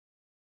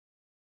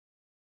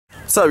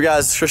What's up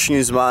guys, it's Christian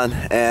Guzman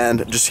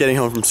and just getting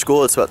home from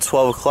school. It's about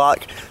 12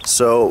 o'clock,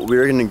 so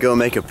we're gonna go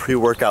make a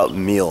pre-workout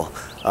meal.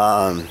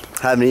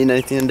 Haven't eaten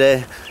anything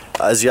today.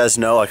 As you guys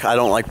know, I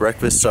don't like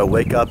breakfast, so I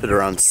wake up at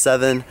around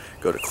 7,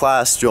 go to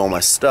class, do all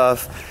my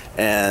stuff,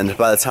 and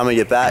by the time I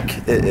get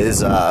back, it's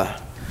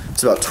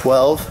about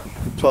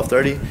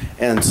 12:30,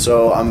 and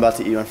so I'm about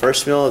to eat my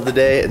first meal of the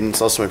day, and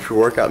it's also my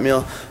pre-workout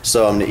meal.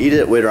 So I'm gonna eat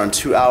it, wait around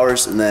 2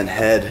 hours, and then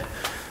head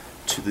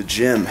to the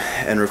gym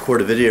and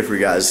record a video for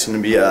you guys. It's gonna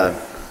be a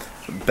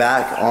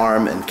back,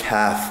 arm, and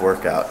calf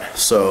workout.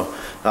 So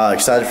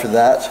excited for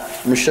that.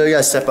 I'm gonna show you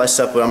guys step by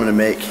step what I'm gonna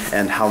make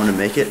and how I'm gonna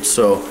make it.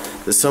 So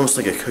this is almost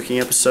like a cooking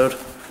episode.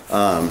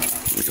 Let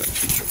me go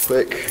real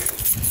quick.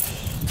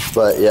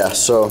 But yeah,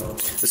 so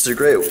this is a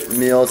great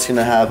meal. It's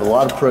gonna have a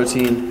lot of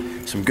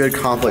protein, some good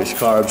complex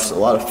carbs, a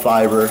lot of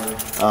fiber.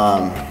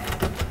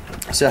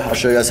 So yeah, I'll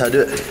show you guys how to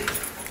do it.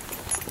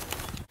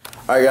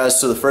 Alright guys,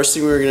 so the first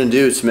thing we're going to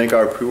do to make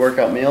our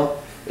pre-workout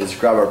meal is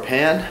grab our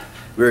pan.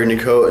 We're going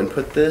to go and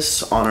put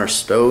this on our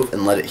stove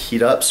and let it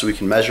heat up so we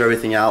can measure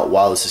everything out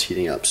while this is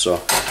heating up.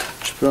 So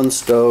just put it on the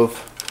stove.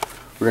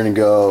 We're going to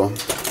go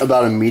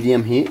about a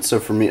medium heat, so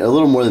for me a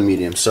little more than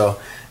medium. So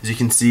as you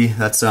can see,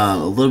 that's a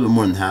little bit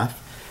more than half.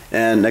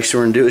 And next thing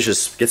we're going to do is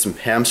just get some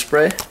Pam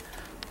spray.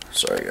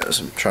 Sorry guys,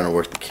 I'm trying to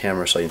work the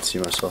camera so I can see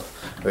myself.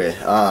 Okay,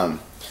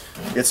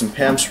 get some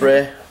Pam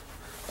spray.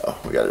 Oh,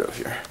 we got it over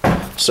here.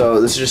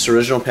 So this is just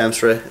original Pam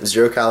spray,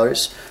 0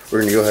 calories. We're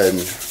gonna go ahead and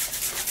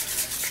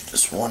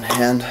just one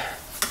hand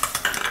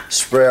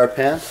spray our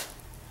pan,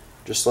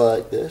 just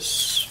like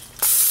this.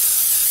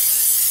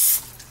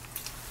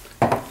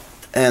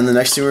 And the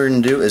next thing we're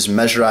gonna do is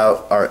measure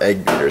out our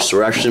egg beaters. So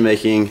we're actually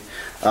making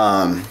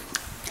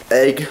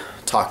egg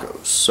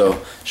tacos. So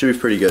it should be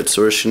pretty good.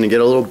 So we're just gonna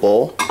get a little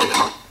bowl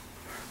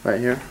right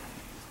here.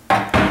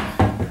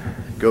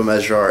 Go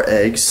measure our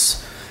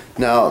eggs.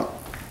 Now,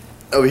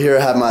 over here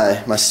I have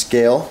my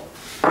scale,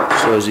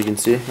 so as you can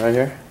see right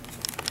here,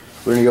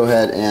 we're going to go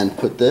ahead and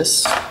put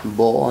this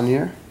bowl on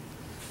here,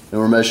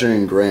 and we're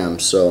measuring in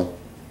grams, so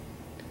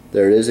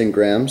there it is in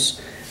grams.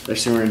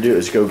 Next thing we're going to do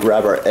is go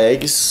grab our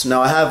eggs.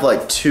 Now I have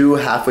like 2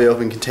 halfway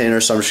open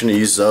containers, so I'm just going to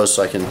use those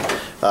so I can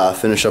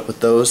finish up with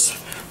those,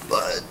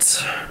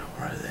 but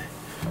where are they?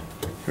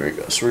 Here we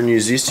go. So we're going to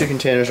use these 2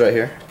 containers right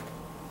here,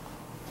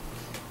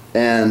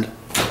 and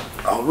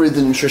I'll read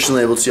the nutrition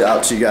label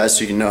out to you guys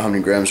so you can know how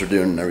many grams we're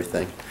doing and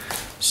everything.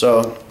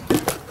 So,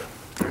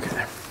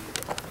 okay.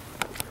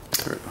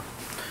 There we go.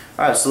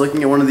 Alright, so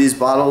looking at one of these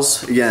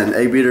bottles, again,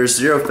 egg beaters,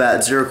 0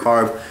 fat, 0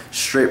 carb,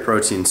 straight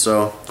protein.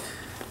 So,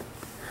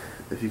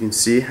 if you can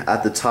see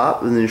at the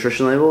top of the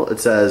nutrition label,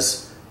 it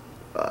says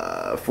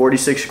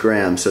 46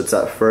 grams, so it's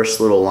that first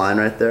little line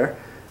right there.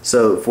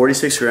 So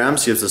 46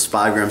 grams gives us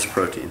 5 grams of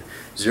protein.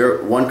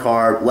 1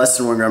 carb, less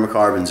than 1 gram of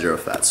carb, and 0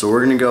 fat. So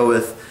we're going to go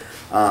with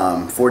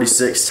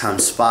 46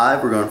 times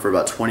 5, we're going for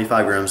about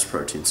 25 grams of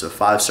protein, so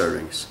 5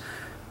 servings.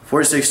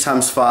 46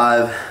 times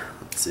 5,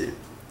 let's see,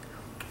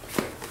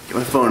 get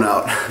my phone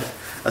out.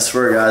 I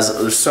swear guys,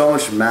 there's so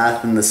much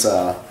math in this,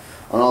 on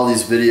all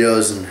these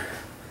videos, and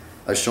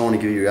I just don't want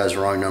to give you guys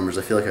wrong numbers.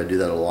 I feel like I do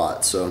that a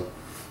lot. So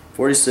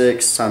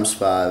 46 times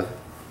 5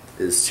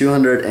 is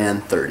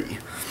 230.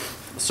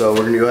 So we're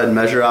going to go ahead and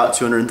measure out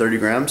 230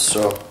 grams.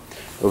 So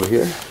over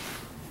here,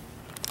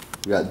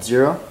 we got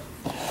 0.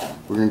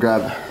 We're going to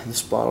grab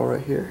this bottle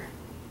right here.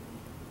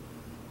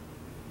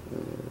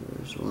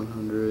 There's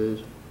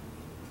 100.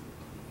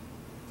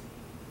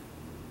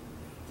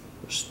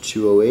 There's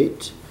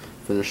 208.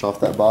 Finish off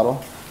that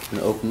bottle. I'm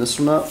going to open this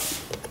one up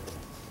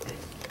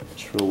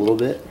just for a little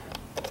bit.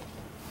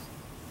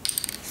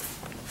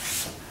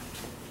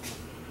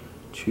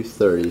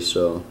 230,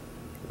 so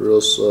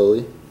real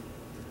slowly.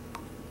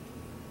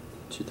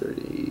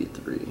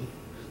 233.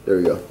 There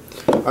we go.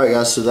 Alright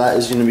guys, so that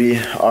is going to be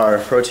our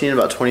protein,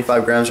 about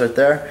 25 grams right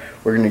there.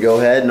 We're going to go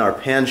ahead, and our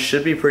pan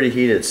should be pretty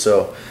heated,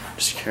 so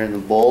just carrying the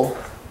bowl.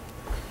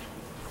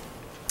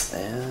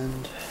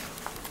 And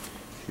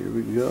here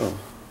we go.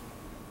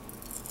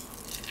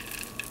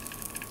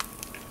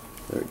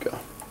 There we go.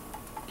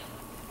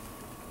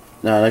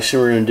 Now next thing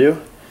we're going to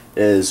do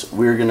is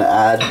we're going to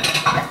add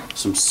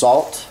some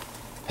salt,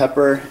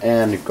 pepper,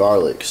 and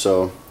garlic.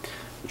 So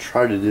we'll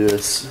try to do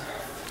this.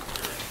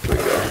 Here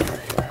we go.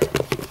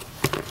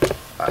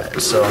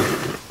 Alright, so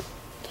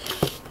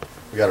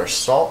we got our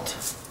salt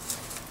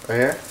right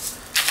here.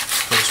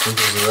 Put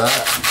sprinkles of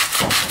that.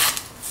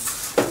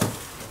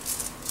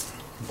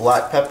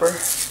 Black pepper.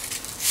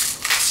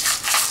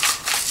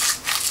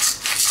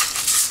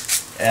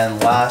 And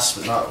last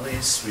but not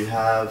least, we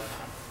have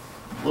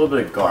a little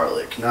bit of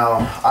garlic.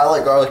 Now, I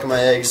like garlic in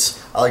my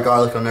eggs. I like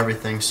garlic on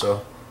everything,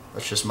 so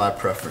that's just my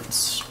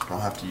preference. I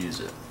don't have to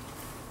use it.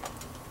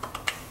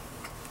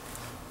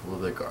 A little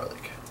bit of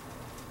garlic.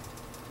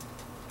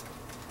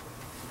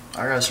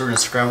 Alright, so we're going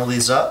to scramble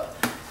these up,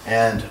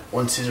 and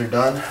once these are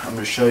done, I'm going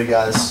to show you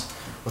guys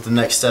what the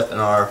next step in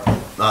our,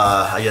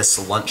 I guess,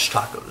 lunch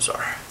tacos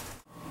are.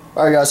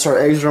 Alright guys, so our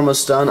eggs are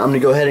almost done. I'm going to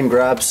go ahead and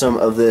grab some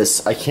of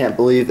this, I can't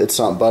believe it's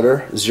not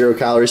butter, 0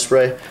 calorie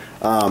spray.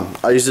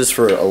 I use this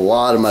for a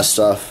lot of my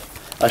stuff,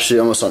 actually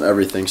almost on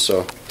everything.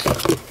 So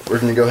we're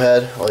gonna go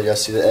ahead, all you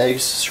guys see the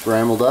eggs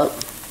scrambled up.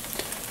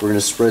 We're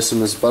gonna spray some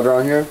of this butter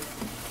on here.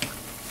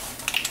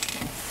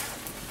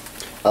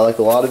 I like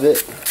a lot of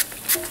it.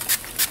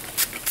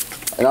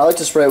 And I like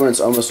to spray it when it's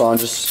almost on,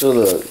 just so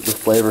the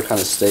flavor kind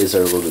of stays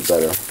there a little bit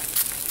better.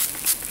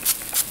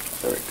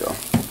 There we go.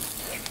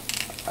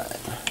 Alright.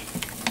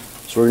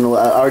 So we're gonna,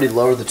 I already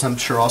lowered the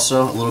temperature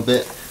also a little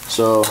bit.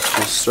 So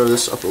I'll stir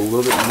this up a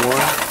little bit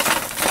more.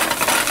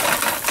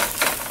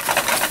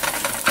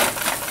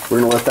 We're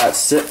gonna let that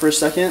sit for a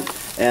second.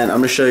 And I'm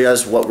going to show you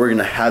guys what we're going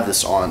to have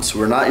this on. So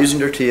we're not using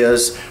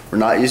tortillas, we're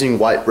not using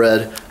white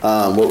bread.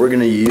 What we're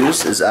going to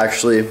use is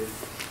actually,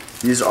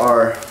 these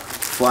are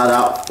flat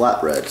out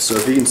flatbread. So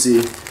if you can see,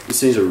 these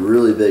things are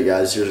really big,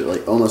 guys. These are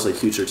like almost like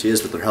huge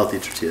tortillas, but they're healthy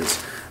tortillas.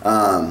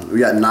 We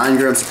got 9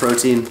 grams of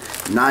protein,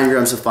 9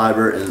 grams of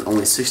fiber, and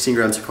only 16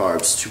 grams of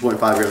carbs,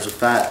 2.5 grams of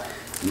fat,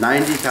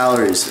 90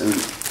 calories, and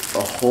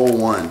a whole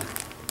one.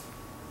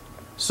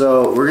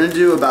 So we're going to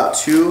do about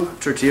 2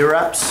 tortilla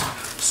wraps.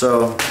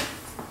 So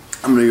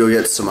I'm gonna go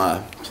get some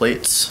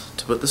plates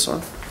to put this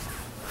on.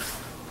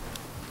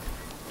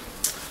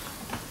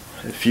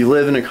 If you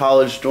live in a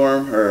college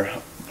dorm or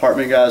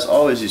apartment, guys,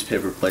 always use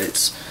paper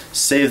plates.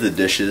 Save the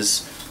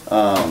dishes.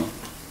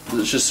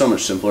 It's just so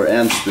much simpler,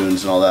 and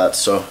spoons and all that.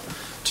 So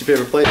 2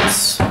 paper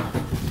plates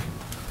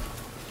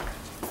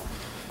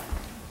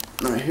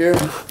right here.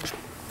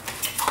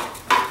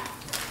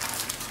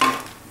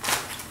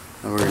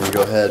 And we're gonna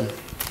go ahead and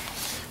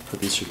put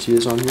these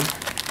tortillas on here.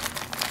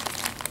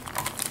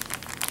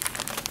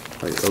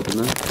 Like open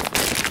them.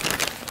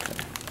 Okay.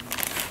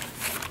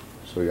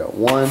 So we got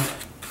 1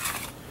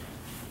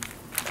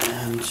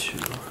 and 2.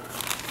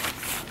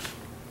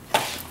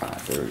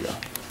 Alright, there we go.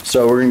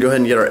 So we're gonna go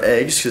ahead and get our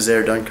eggs because they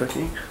are done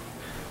cooking.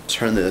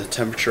 Turn the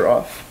temperature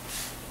off.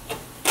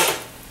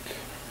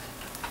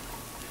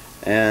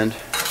 And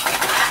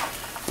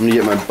I'm gonna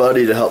get my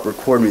buddy to help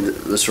record me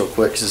this real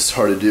quick because it's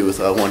hard to do with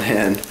one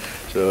hand.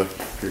 So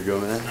here you go,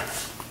 man.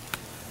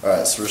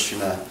 Alright, so we're just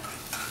gonna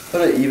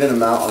put an even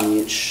amount on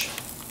each.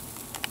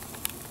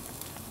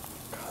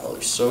 That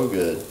looks so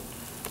good.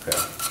 Okay.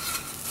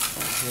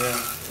 Yeah.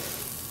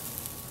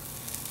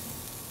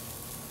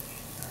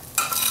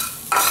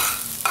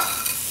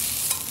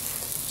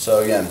 So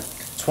again,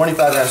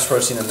 25 grams of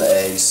protein in the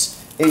eggs,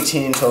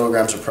 18 total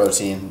grams of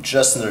protein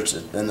just in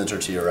the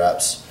tortilla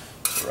wraps.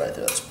 So right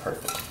there, that's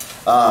perfect.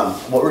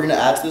 What we're gonna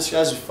add to this,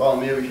 guys, if you follow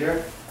me over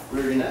here,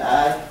 we're gonna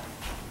add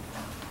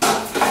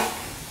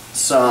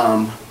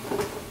some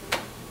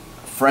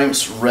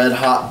Frank's Red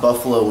Hot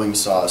Buffalo Wing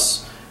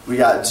Sauce. We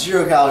got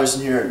 0 calories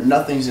in here,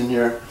 nothing's in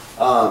here,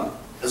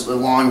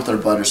 along with our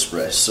butter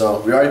spray.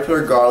 So we already put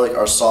our garlic,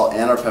 our salt,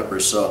 and our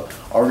peppers. So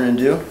all we're gonna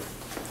do,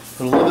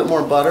 put a little bit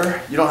more butter.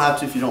 You don't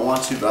have to if you don't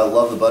want to, but I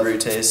love the buttery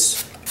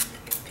taste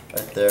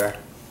right there.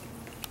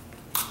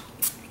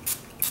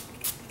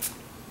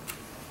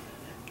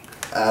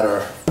 Add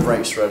our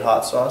Frank's Red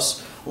Hot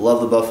Sauce.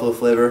 Love the buffalo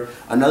flavor.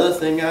 Another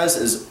thing, guys,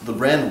 is the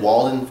brand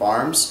Walden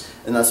Farms,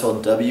 and that's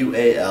spelled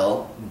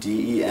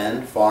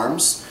W-A-L-D-E-N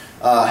Farms.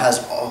 Has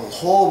a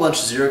whole bunch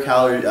of 0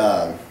 calorie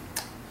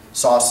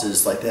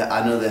sauces. Like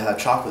I know they have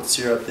chocolate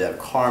syrup, they have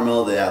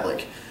caramel, they have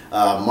like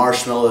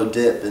marshmallow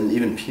dip, and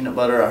even peanut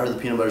butter. I heard the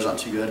peanut butter's not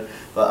too good,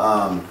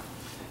 but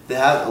they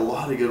have a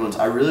lot of good ones.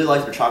 I really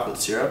like their chocolate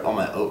syrup on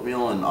my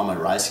oatmeal and on my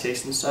rice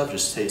cakes and stuff.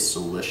 Just tastes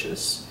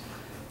delicious.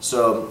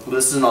 So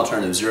this is an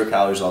alternative. 0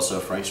 calories, also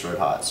Frank's Red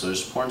Hot. So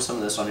just pouring some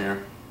of this on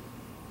here.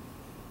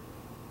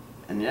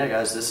 And yeah,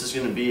 guys, this is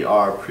going to be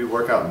our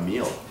pre-workout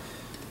meal.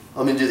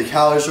 Let me do the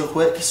calories real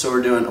quick. So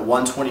we're doing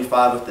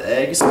 125 with the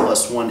eggs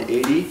plus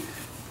 180.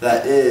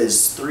 That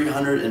is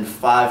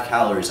 305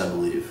 calories, I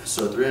believe.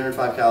 So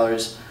 305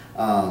 calories,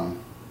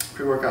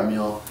 pre-workout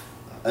meal.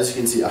 As you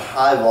can see, a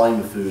high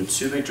volume of food,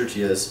 2 big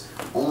tortillas,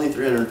 only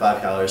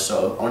 305 calories.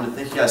 So I want to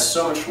thank you guys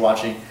so much for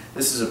watching.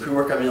 This is a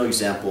pre-workout meal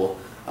example.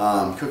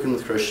 Cooking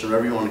with Christian,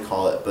 whatever you want to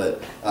call it.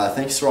 But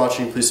thanks for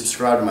watching. Please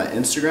subscribe to my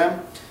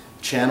Instagram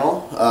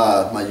channel,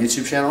 my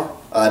YouTube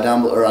channel,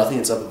 down below, or I think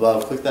it's up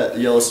above. Click that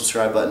yellow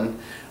subscribe button.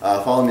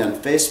 Follow me on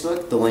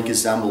Facebook. The link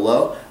is down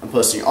below. I'm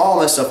posting all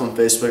my stuff on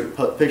Facebook,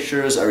 put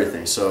pictures,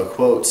 everything, so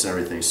quotes and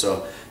everything.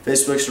 So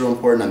Facebook's real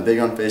important. I'm big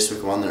on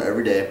Facebook. I'm on there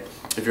every day.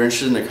 If you're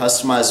interested in a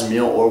customized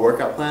meal or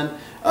workout plan,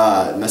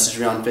 message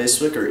me on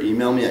Facebook or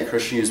email me at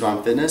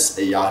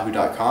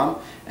christianguzmanfitness@yahoo.com,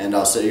 and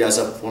I'll set you guys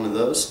up with one of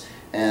those.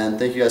 And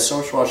thank you guys so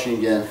much for watching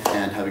again,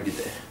 and have a good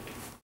day.